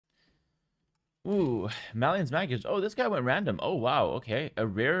Ooh, Malians Magyars. Oh, this guy went random. Oh, wow. Okay. A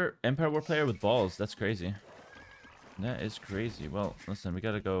rare Empire War player with balls. That's crazy. That is crazy. Well, listen, we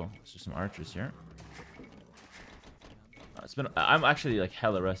gotta go. Let's do some archers here. It's been. I'm actually like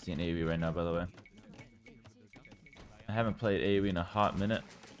hella rusty in AoE right now, by the way. I haven't played AoE in a hot minute.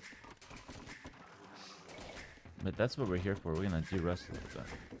 But that's what we're here for. We're gonna de-rust a little bit.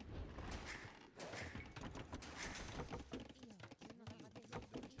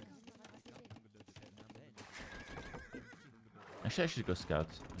 Actually, I should go scout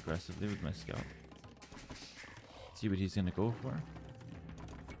aggressively with my scout. See what he's gonna go for.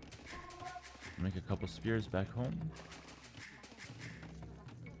 Make a couple spears back home.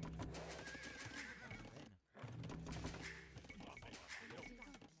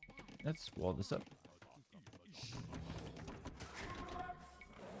 Let's wall this up.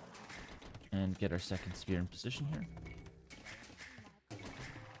 And get our second spear in position here.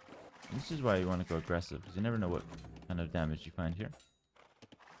 And this is why you want to go aggressive, because you never know what kind of damage you find here.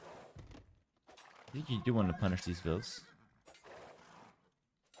 I think you do want to punish these vills.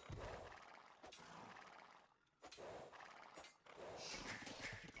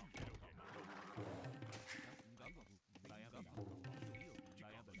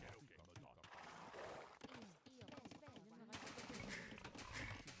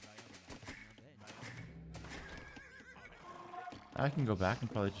 I can go back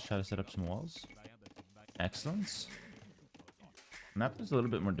and probably just try to set up some walls. Excellent. Map is a little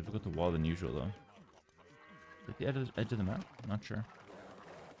bit more difficult to wall than usual, though. At the edge of the map? Not sure.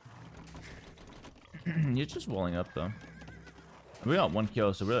 You're just walling up, though. We got 1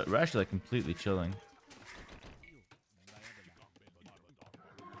 kill, so we're actually like completely chilling.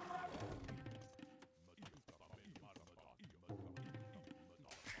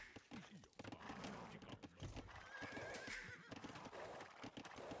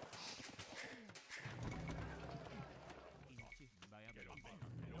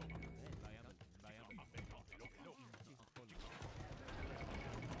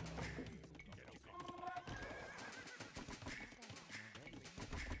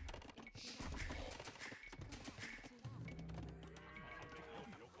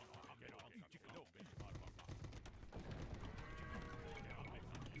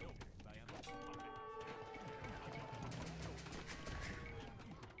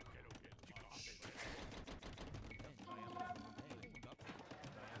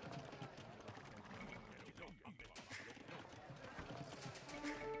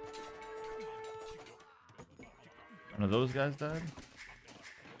 One of those guys died.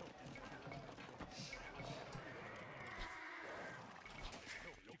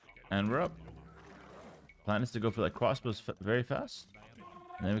 And we're up. Plan is to go for like crossbows very fast.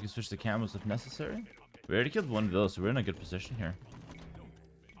 And then we can switch to camos if necessary. We already killed 1 villain, so we're in a good position here.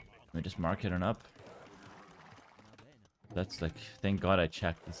 Let me just mark it and up. That's like, thank God I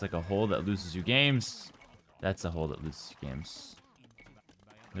checked. It's like a hole that loses you games. That's a hole that loses you games.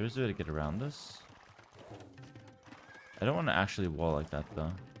 There's a way to get around this. I don't want to actually wall like that,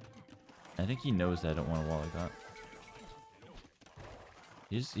 though. I think he knows that I don't want to wall like that.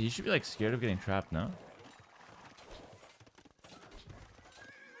 He should be, like, scared of getting trapped, no?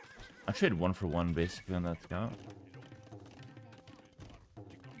 I trade 1 for 1, basically, on that scout.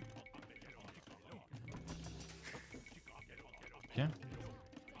 Okay.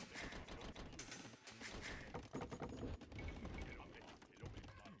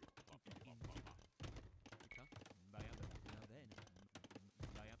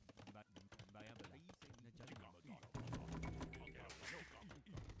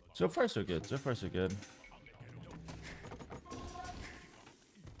 So far, so good. So far, so good.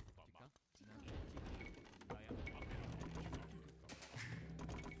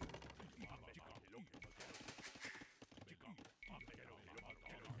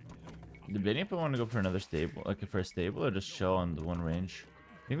 Debating if I want to go for another stable, like for a stable, or just chill on the 1 range.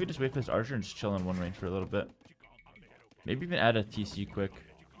 I think we just wait for this archer and just chill on 1 range for a little bit. Maybe even add a TC quick.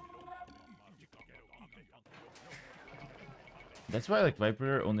 That's why like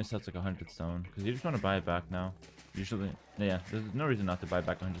Viper only sets like 100 stone, because you just want to buy it back now. Usually, yeah, there's no reason not to buy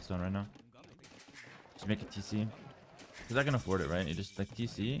back 100 stone right now. Just make it TC, because I can afford it, right? You just like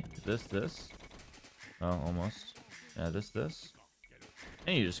TC this. Oh, almost. Yeah, this,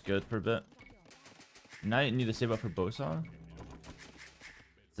 and you're just good for a bit. Now you need to save up for bowsaw.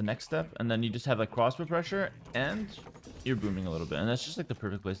 It's the next step, and then you just have like crossbow pressure, and you're booming a little bit, and that's just like the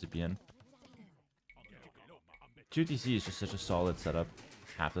perfect place to be in. 2 TC is just such a solid setup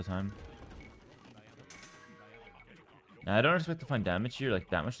half the time. Now, I don't expect to find damage here, like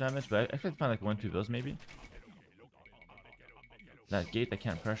that much damage, but I expect to find like 1-2 bills maybe. that gate that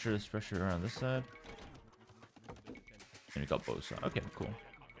can't pressure. This pressure around this side. And we got both sides. Okay, cool.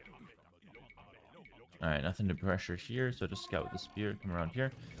 Alright, nothing to pressure here, so just scout with the spear, come around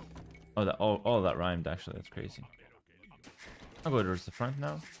here. Oh, that all that rhymed actually, that's crazy. I'll go towards the front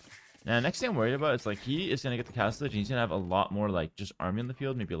now. Now, next thing I'm worried about is like he is gonna get the castle and he's gonna have a lot more like just army in the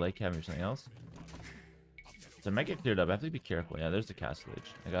field, maybe light cav or something else. So I might get cleared up. I have to be careful. Yeah, there's the castle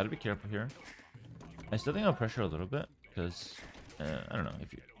age. I gotta be careful here. I still think I'll pressure a little bit because I don't know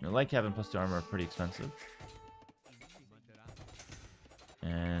if you light cav and +2 armor are pretty expensive.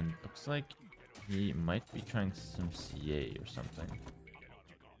 And looks like he might be trying some CA or something.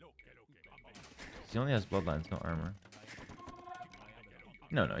 He only has bloodlines, no armor.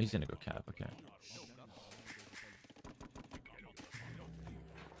 No, he's gonna go cap. Okay.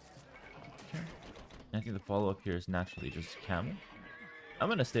 I think the follow-up here is naturally just camel. I'm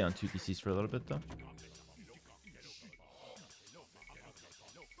gonna stay on 2 DCs for a little bit though.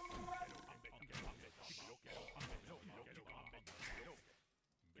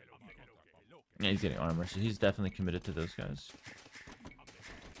 Yeah, he's getting armor, so he's definitely committed to those guys.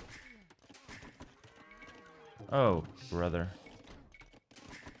 Oh, brother.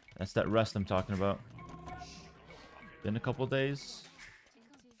 That's that rest I'm talking about. Been a couple days.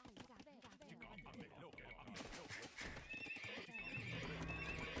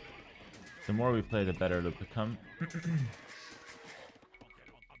 The more we play, the better it'll become.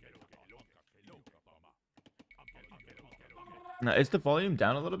 Now, is the volume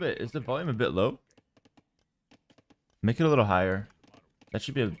down a little bit? Is the volume a bit low? Make it a little higher. That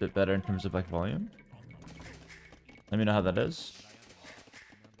should be a bit better in terms of like volume. Let me know how that is.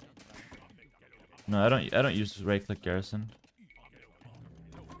 No, I don't use right click garrison.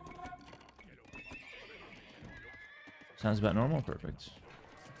 Sounds about normal. Perfect.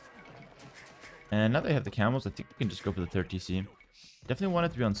 And now that I have the camels, I think we can just go for the 3rd TC. Definitely want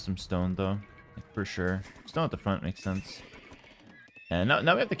it to be on some stone though, like for sure. Stone at the front makes sense. And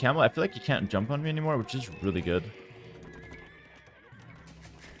now we have the camel. I feel like you can't jump on me anymore, which is really good.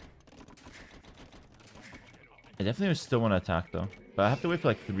 I definitely still want to attack though, but I have to wait for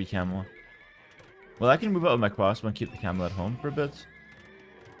like 3 camel. Well, I can move out with my crossbow and keep the camel at home for a bit.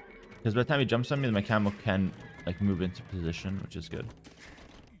 Because by the time he jumps on me, my camel can like move into position, which is good.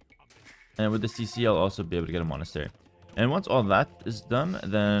 And with the CC, I'll also be able to get a monastery. And once all that is done,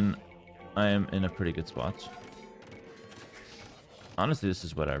 then I am in a pretty good spot. Honestly, this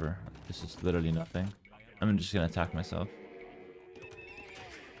is whatever. This is literally nothing. I'm just going to attack myself.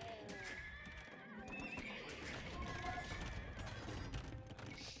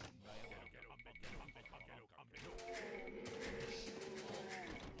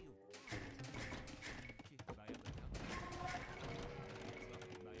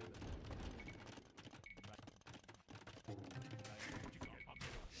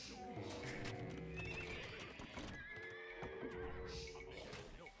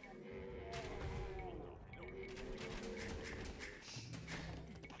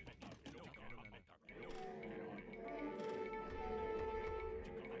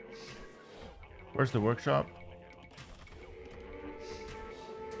 Where's the workshop?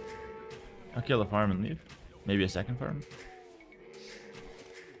 I'll kill a farm and leave. Maybe a second farm.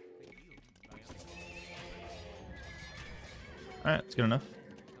 Alright, that's good enough.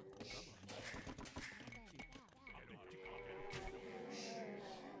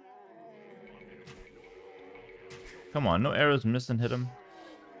 Come on, no arrows miss and hit him.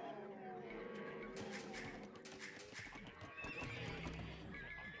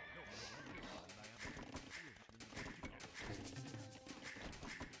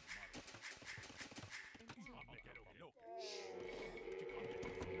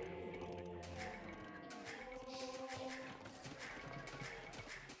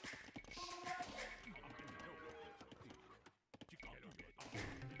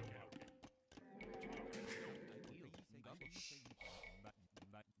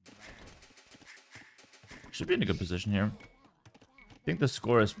 Should be in a good position here. I think the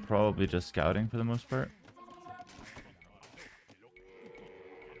score is probably just scouting for the most part.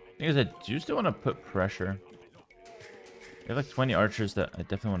 Thing is, I do still want to put pressure. I have like 20 archers that I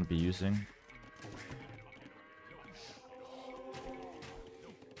definitely want to be using.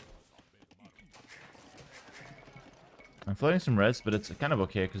 I'm floating some res, but it's kind of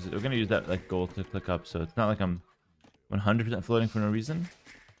okay because we're going to use that like gold to click up, so it's not like I'm 100% floating for no reason.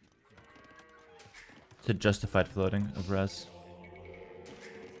 It's a justified floating of res.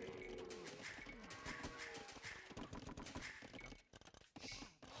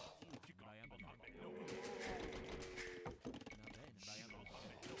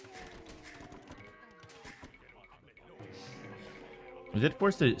 We did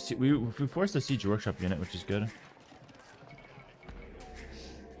force the we forced the siege workshop unit, which is good.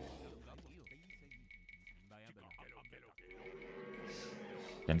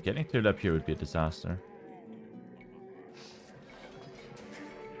 And getting cleared up here would be a disaster.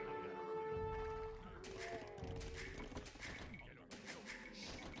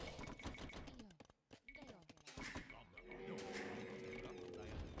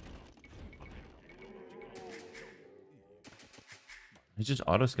 He's just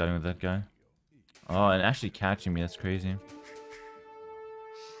auto scouting with that guy. Oh, and actually catching me. That's crazy.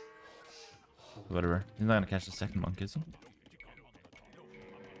 Whatever. He's not gonna catch the second monk, is he?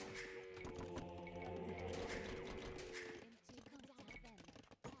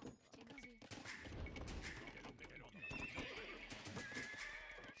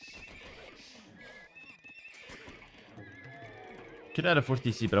 Could add a 4th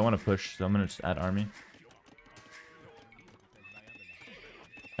DC, but I want to push, so I'm gonna just add army.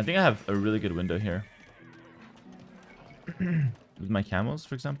 I think I have a really good window here. With my camels,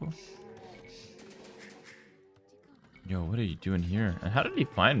 for example. Yo, what are you doing here? And how did he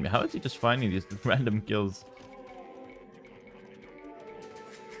find me? How is he just finding these random kills?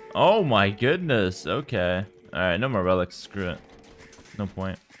 Oh my goodness. Okay. Alright, no more relics. Screw it. No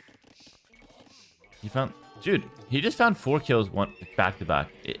point. He found... Dude, he just found 4 kills back to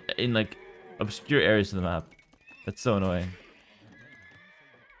back. In like obscure areas of the map. That's so annoying.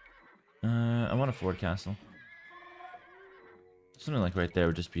 I want a forward castle. Something like right there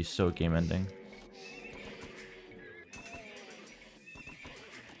would just be so game ending.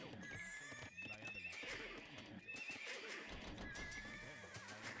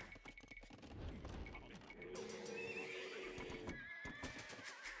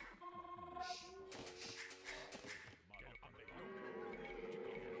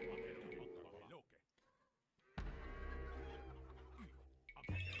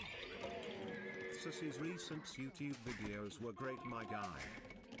 Sissy's recent YouTube videos were great, my guy.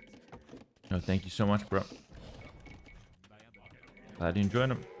 Oh, thank you so much, bro. Glad you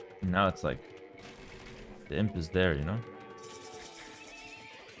enjoyed them. Now it's like the imp is there, you know?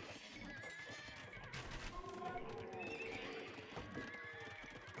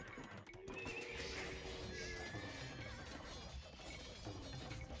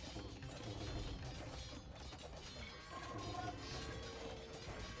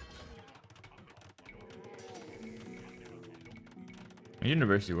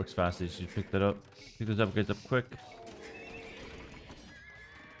 University works fast. You should pick that up. Pick those upgrades up quick.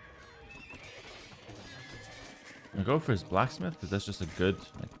 I go for his blacksmith because that's just a good,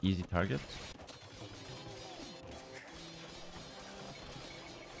 like, easy target.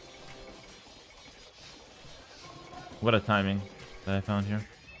 What a timing that I found here.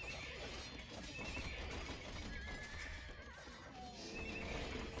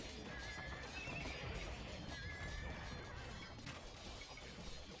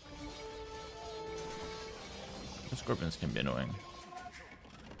 Scorpions can be annoying.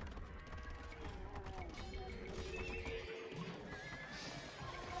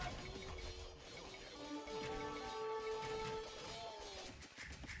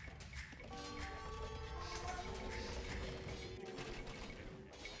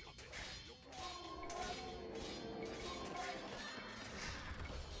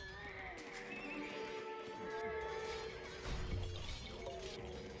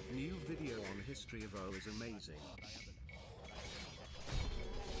 New video on history of O is amazing.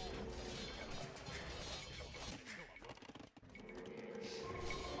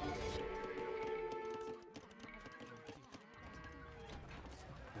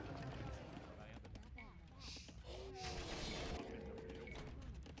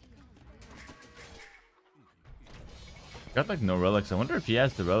 Got like no relics. I wonder if he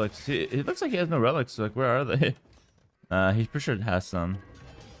has the relics. It looks like he has no relics. So, like, where are they? He's pretty sure it has some.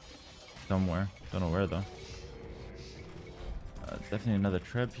 Somewhere. Don't know where though. Definitely another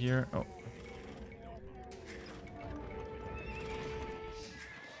trip here. Oh.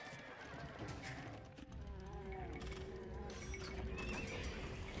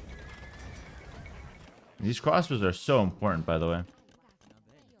 These crossbows are so important, by the way.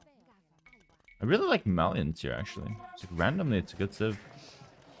 I really like Malians here, actually. It's like randomly, it's a good civ.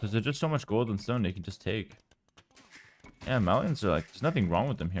 Because there's just so much gold and stone they can just take. Yeah, Malians are like, there's nothing wrong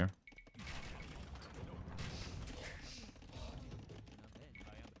with them here.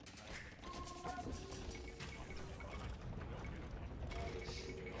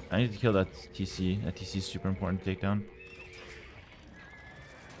 I need to kill that TC. That TC is super important to take down.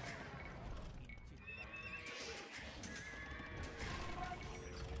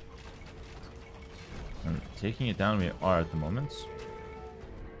 And taking it down we are at the moment.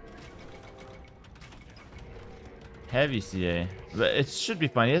 Heavy CA. But it should be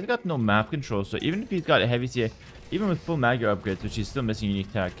fine. He has got no map control, so even if he's got a heavy CA, even with full Magyar upgrades, which he's still missing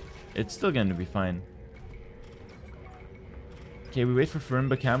unique tech, it's still going to be fine. Okay, we wait for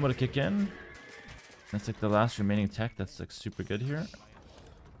Farimba Camo to kick in. That's like the last remaining tech that's like super good here.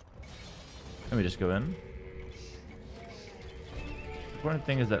 Let me just go in. Important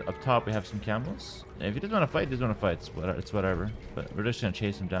thing is that up top we have some camels. If he doesn't want to fight, he doesn't want to fight. It's whatever. But we're just going to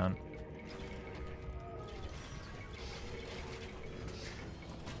chase him down.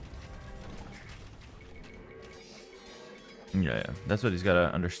 Yeah. That's what he's got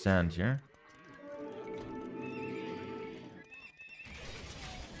to understand here.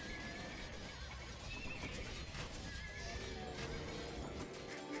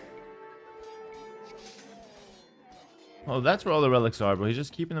 Oh, that's where all the relics are, but he's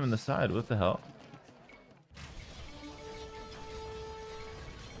just keeping them in the side. What the hell?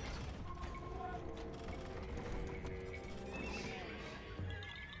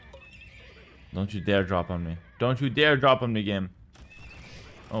 Don't you dare drop on me. Don't you dare drop on me, game.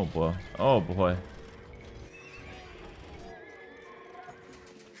 Oh, boy. Oh, boy.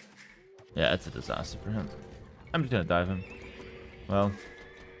 Yeah, it's a disaster for him. I'm just gonna dive him. Well,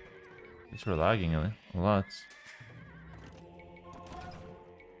 thanks for lagging a lot.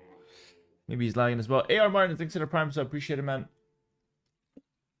 Maybe he's lagging as well. AR Martin, thanks for the prime, so I appreciate it, man.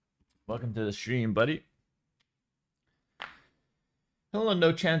 Welcome to the stream, buddy. Hello,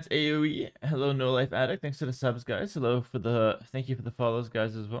 No Chance AoE. Hello, No Life Addict. Thanks for the subs, guys. Hello for the... Thank you for the follows,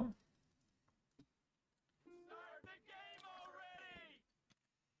 guys, as well.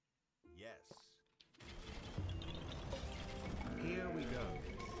 Yes. Here we go.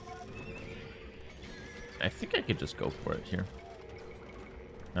 I think I could just go for it here.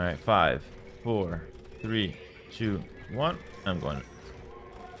 All right, 5, 4, 3, 2, 1. I'm going.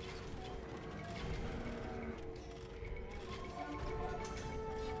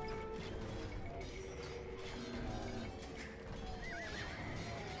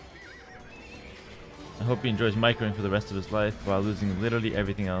 I hope he enjoys microing for the rest of his life while losing literally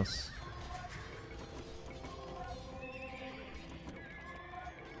everything else.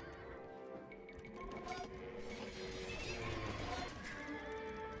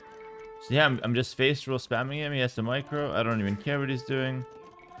 So yeah, I'm just face roll spamming him. He has the micro. I don't even care what he's doing.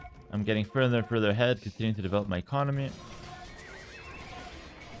 I'm getting further and further ahead, continuing to develop my economy.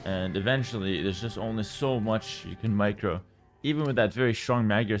 And eventually, there's just only so much you can micro. Even with that very strong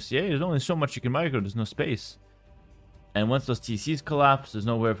Magyar CA, there's only so much you can micro. There's no space. And once those TCs collapse, there's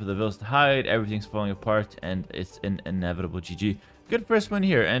nowhere for the vills to hide. Everything's falling apart, and it's an inevitable GG. Good first win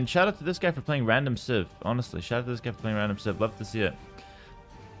here. And shout out to this guy for playing random Civ. Honestly, shout out to this guy for playing random Civ. Love to see it.